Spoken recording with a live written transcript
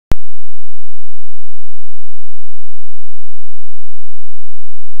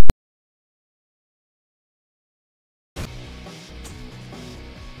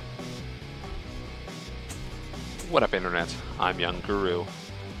What up, Internet? I'm Young Guru,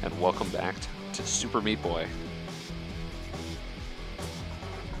 and welcome back to Super Meat Boy.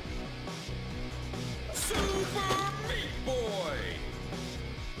 Super Meat Boy!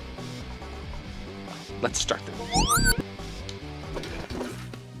 Let's start this.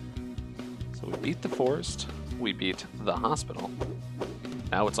 So we beat the forest, we beat the hospital.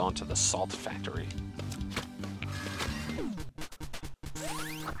 Now it's on to the salt factory.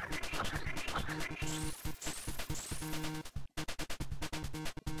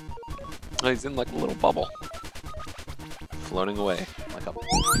 Oh, he's in like a little bubble, floating away like a...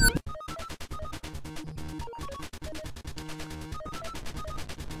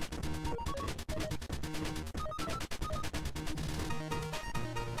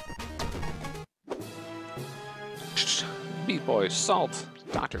 Meat Boy, salt,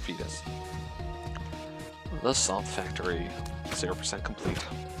 Dr. Fetus. The salt factory, 0% complete.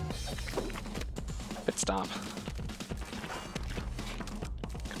 Pit stop.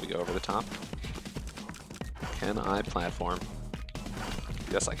 Can we go over the top? Can I platform?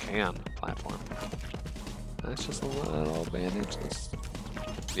 Yes, I can platform. That's just a little bandage.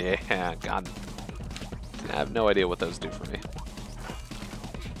 Yeah, God. I have no idea what those do for me.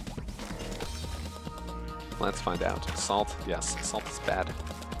 Let's find out. Salt? Yes, salt is bad.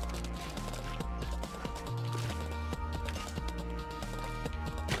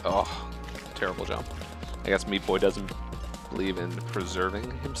 Oh, terrible jump. I guess Meat Boy doesn't believe in preserving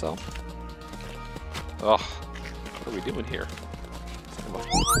himself. Oh, what are we doing here?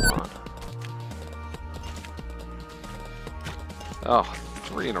 Oh,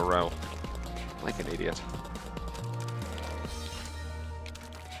 3 in a row. Like an idiot.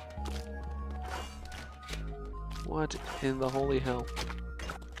 What in the holy hell?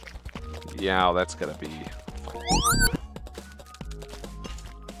 Yeah, that's gonna be fun.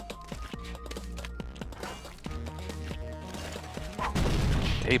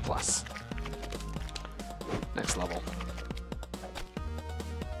 A+. Next level.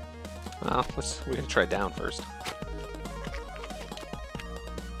 Well, we're gonna try down first.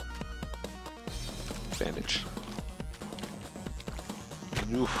 Bandage.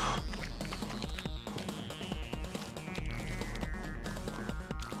 Oof.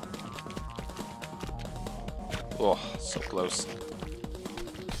 Oh, so close.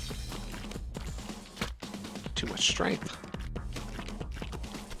 Too much strength.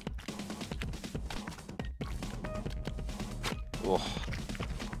 Oh,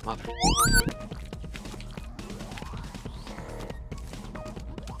 mother.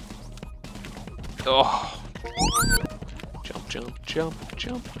 Oh. Jump, jump, jump,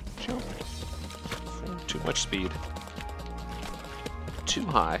 jump, jump. Too much speed. Too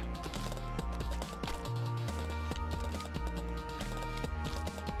high.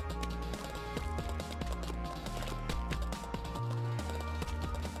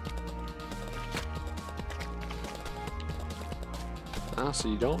 So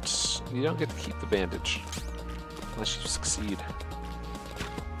you don't get to keep the bandage unless you succeed.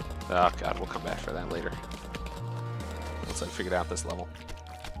 Oh God, we'll come back for that later. Once I figured out this level.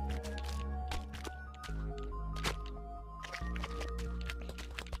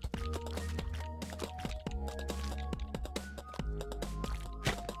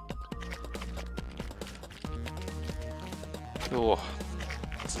 Oh,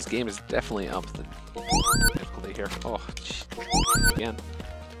 this game is definitely up the difficulty here. Oh, geez. Again.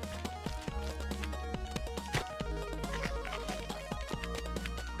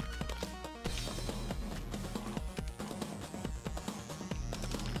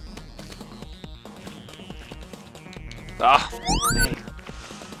 Ah, dang.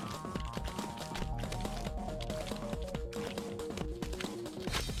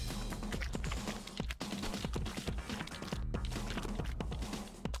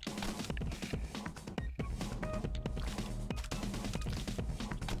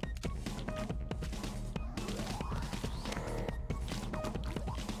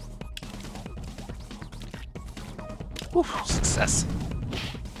 Whew, success.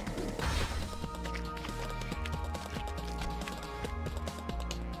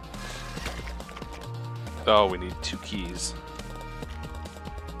 Oh, we need 2 keys.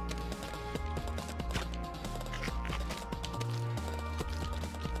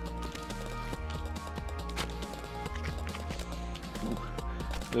 Ooh,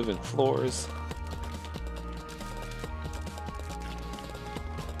 moving floors.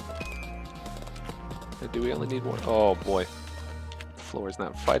 Do we only need 1? Oh boy. The floor is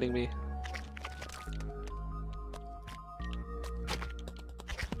not fighting me.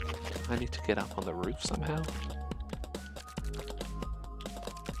 I need to get up on the roof somehow.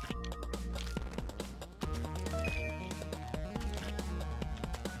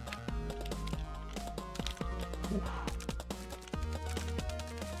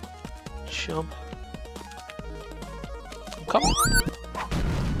 jump. I'm coming.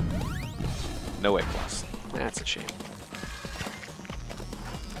 No A+. That's a shame.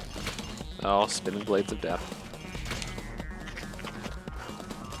 Oh, spinning blades of death.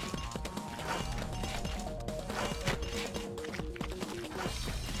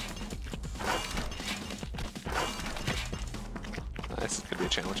 This could be a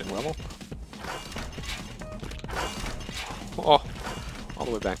challenging level. Oh, all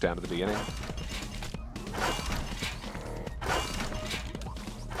the way back down to the beginning.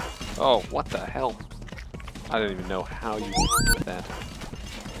 Oh, what the hell? I don't even know how you did that.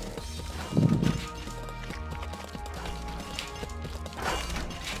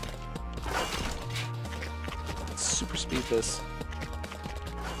 Let's super speed this.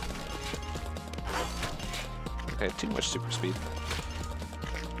 Okay, too much super speed.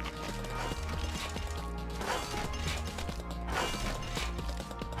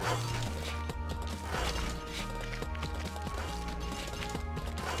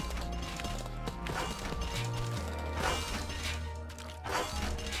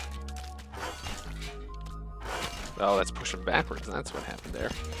 Oh, that's pushing backwards. That's what happened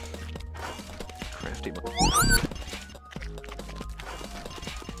there. Crafty.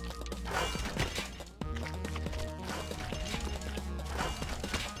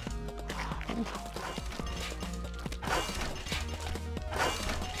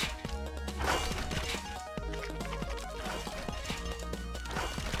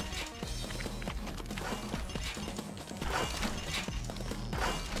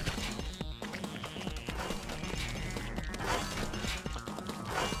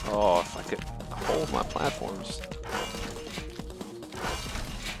 Oh, if I could hold my platforms.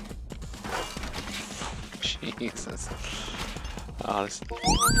 Jesus. Oh, this is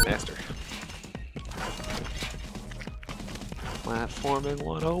master. Platforming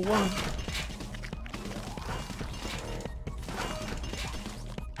 101.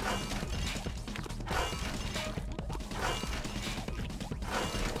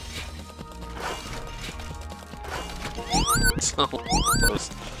 So close.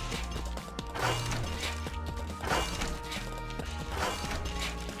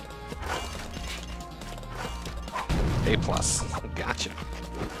 A+. Gotcha.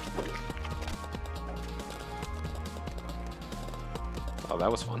 Oh, that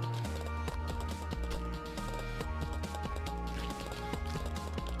was fun.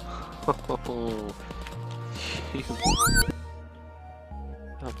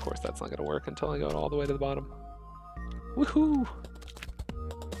 Of course, that's not going to work until I go all the way to the bottom. Woohoo!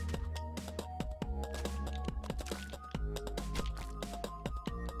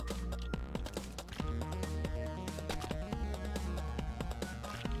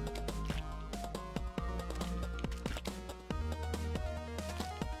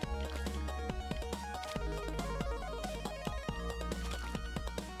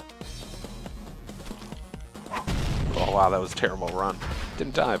 Oh wow, that was a terrible run.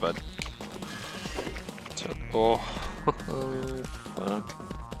 Didn't die, but... Oh, fuck. Can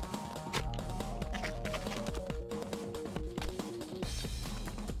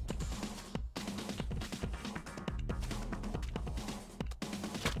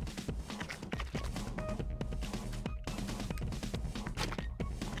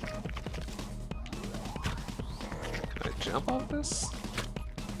I jump off this?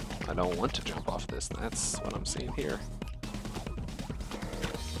 I don't want to jump off this. That's what I'm seeing here.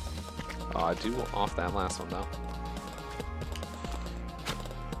 Oh, I do off that last one though.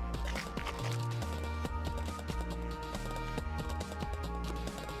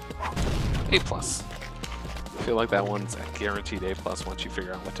 A+. I feel like that one's a guaranteed A+ once you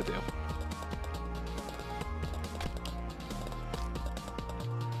figure out what to do.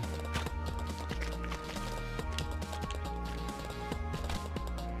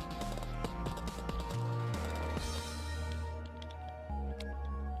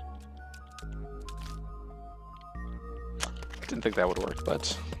 Didn't think that would work,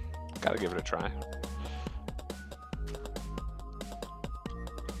 but gotta give it a try.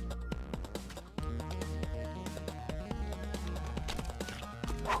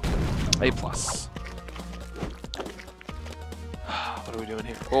 A+. What are we doing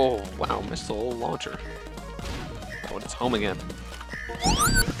here? Oh, wow, missile launcher. Oh, and it's home again.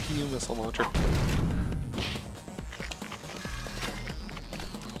 Pew missile launcher.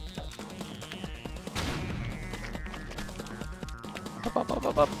 Up, up, up,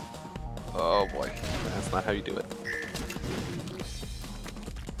 up, up. Oh boy, that's not how you do it.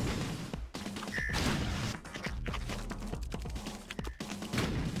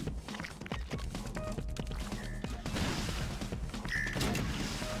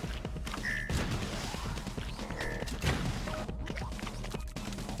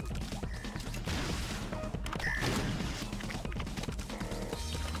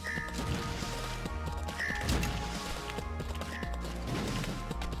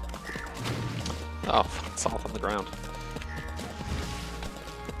 Oh, it's all on the ground.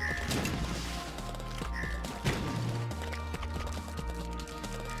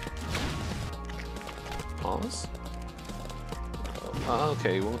 Pause. Oh,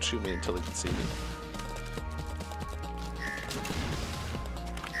 okay, he won't shoot me until he can see me.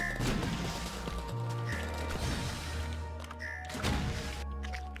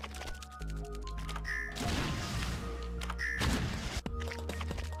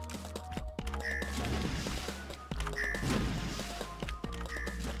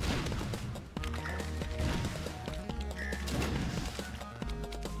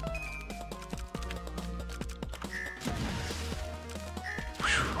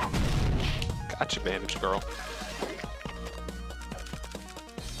 Gotcha, bandage girl.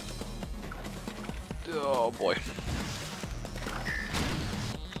 Oh boy.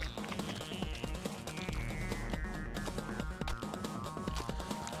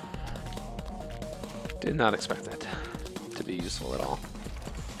 Did not expect that to be useful at all.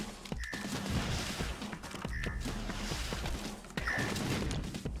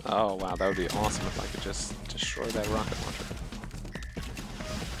 Oh wow, that would be awesome if I could just destroy that rocket launcher.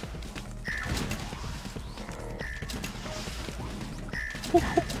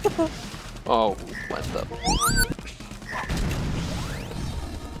 Oh, what the?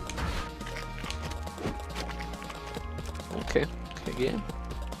 Okay, again.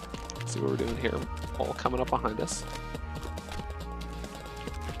 Let's see what we're doing here. All coming up behind us.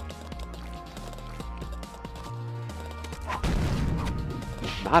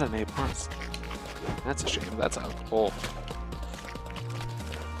 Not an A+. That's a shame. That's out. Oh.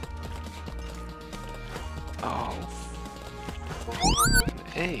 Oh.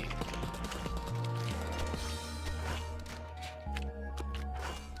 Hey.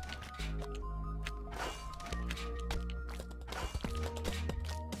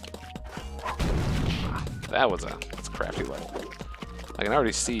 That's a crafty level. I can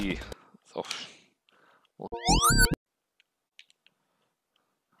already see. Oh, well,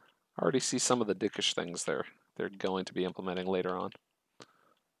 I already see some of the dickish things they're going to be implementing later on.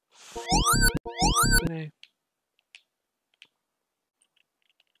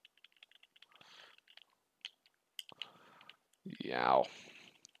 Yow.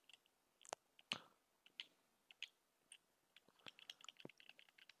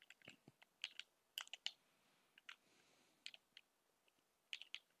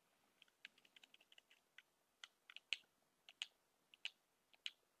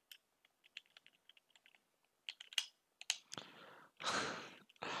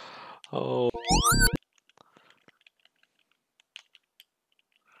 Oh.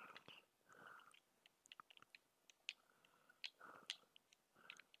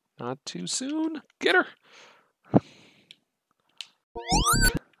 Not too soon. Get her.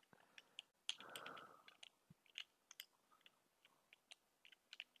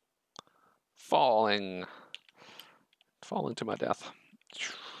 Falling to my death.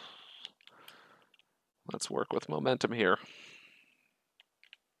 Let's work with momentum here.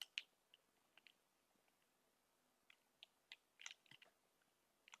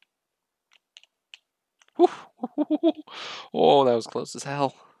 Oh, that was close as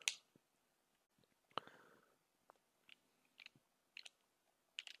hell.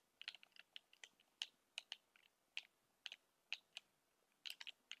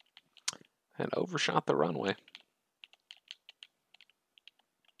 And overshot the runway.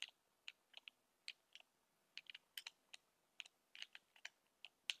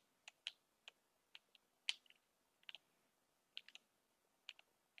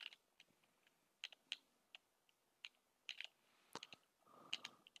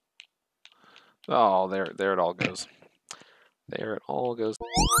 Oh, there it all goes. There it all goes.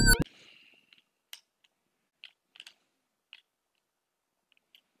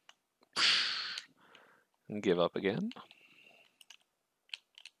 And give up again.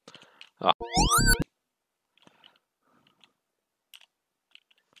 Ah.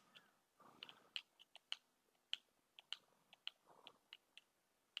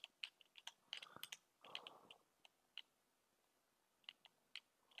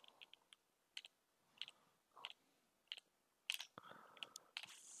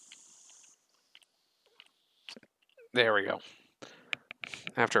 There we go.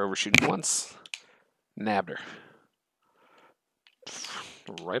 After overshooting once, nabbed her.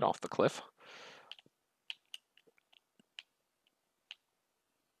 Right off the cliff.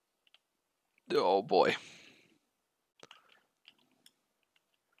 Oh boy.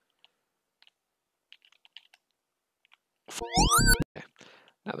 Okay.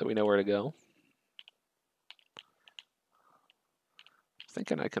 Now that we know where to go,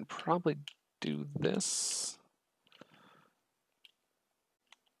 thinking I can probably do this.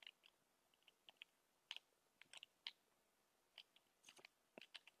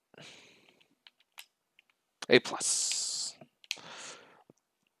 A plus.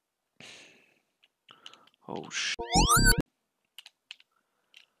 Oh, sh.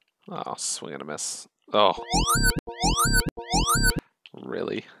 Oh, swing and a miss. Oh.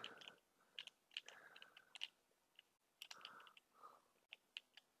 Really?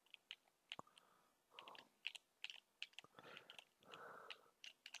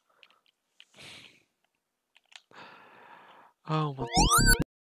 Oh, my.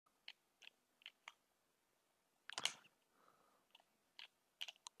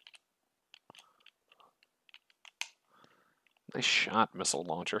 Nice shot, missile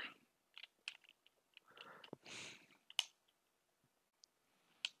launcher.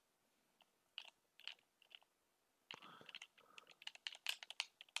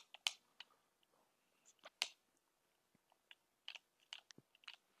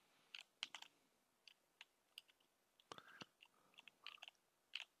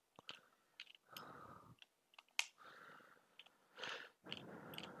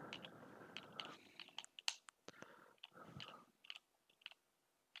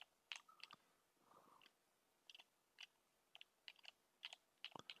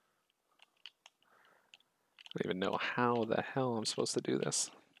 I don't even know how the hell I'm supposed to do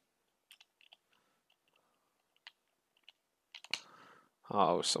this.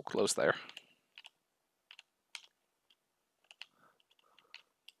 Oh, so close there.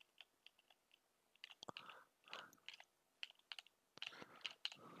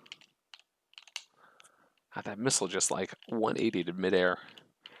 God, that missile just like 180 to midair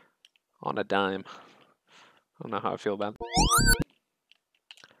on a dime. I don't know how I feel about that.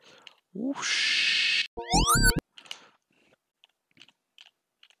 Whoosh.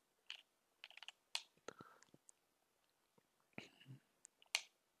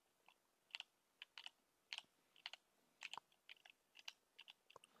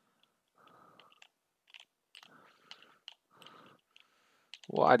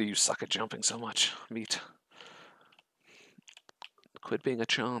 Why do you suck at jumping so much, meat? Quit being a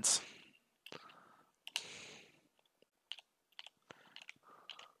chance.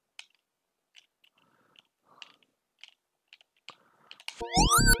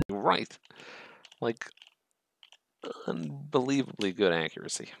 Right. Like, unbelievably good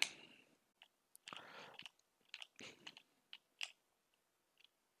accuracy.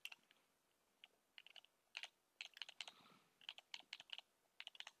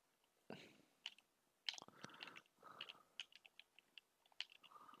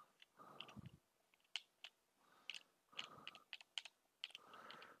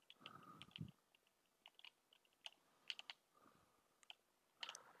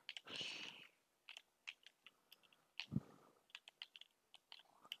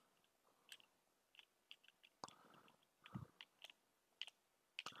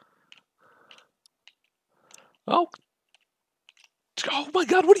 Oh. Oh my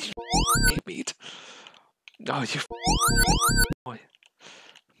god, what are you meat? Oh, you boy.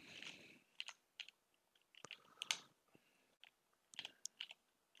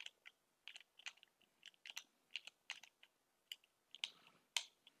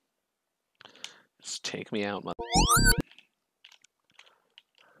 Just take me out, mother.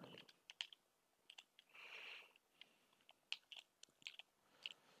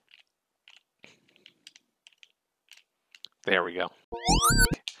 There we go.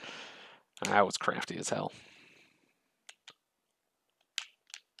 That was crafty as hell.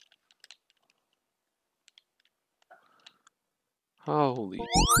 Holy.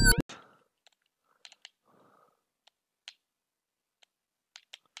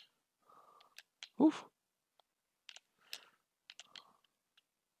 Oof.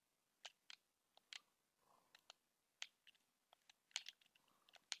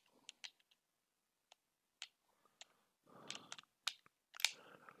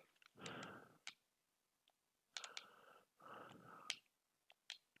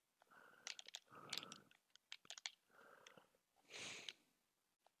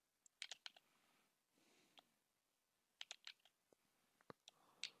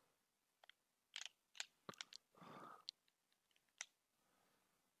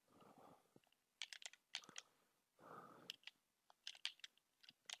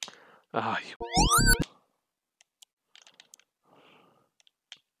 Ah, you.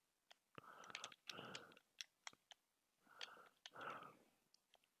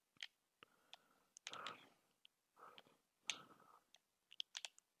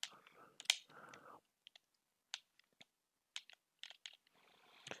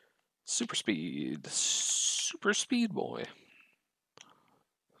 Super speed. Super speed boy.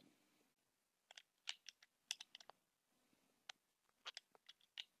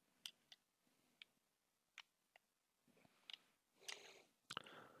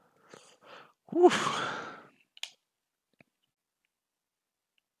 Whew.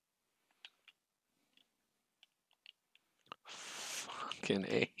 Fucking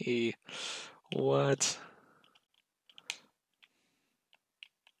A. What?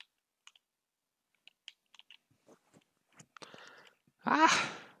 Ah!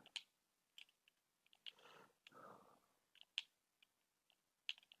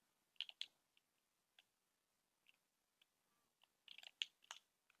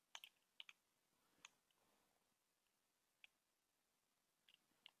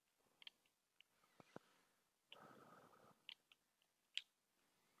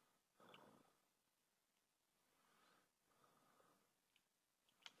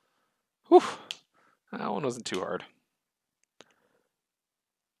 Whew. That one wasn't too hard.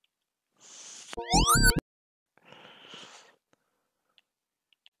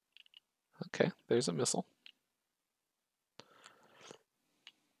 Okay, there's a missile.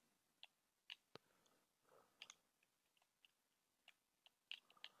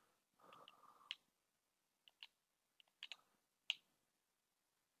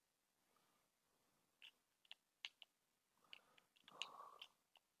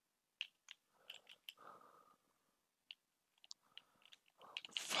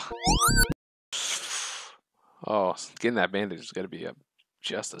 Oh, getting that bandage is going to be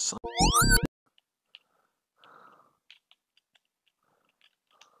just a son.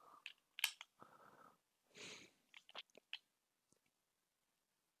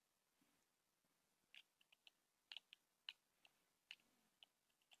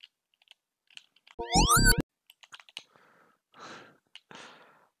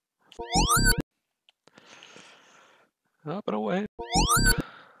 Up and away.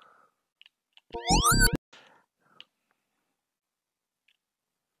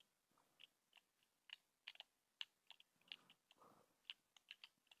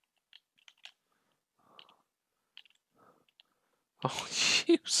 Oh,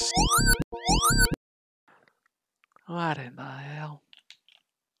 you. What in the hell?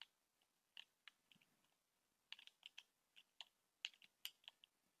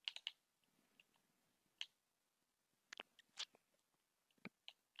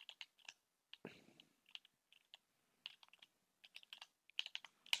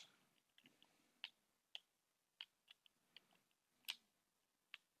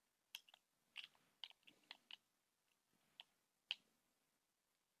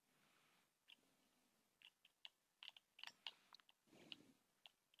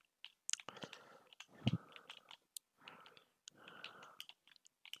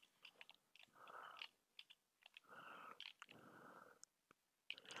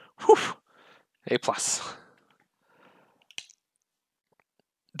 Whew. A plus.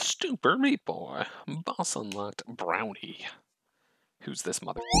 Super Meat Boy. Boss unlocked Brownie. Who's this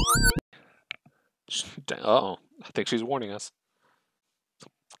mother? Oh, I think she's warning us.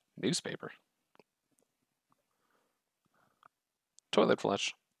 Newspaper. Toilet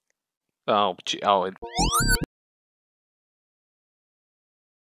flush. Oh, gee, oh,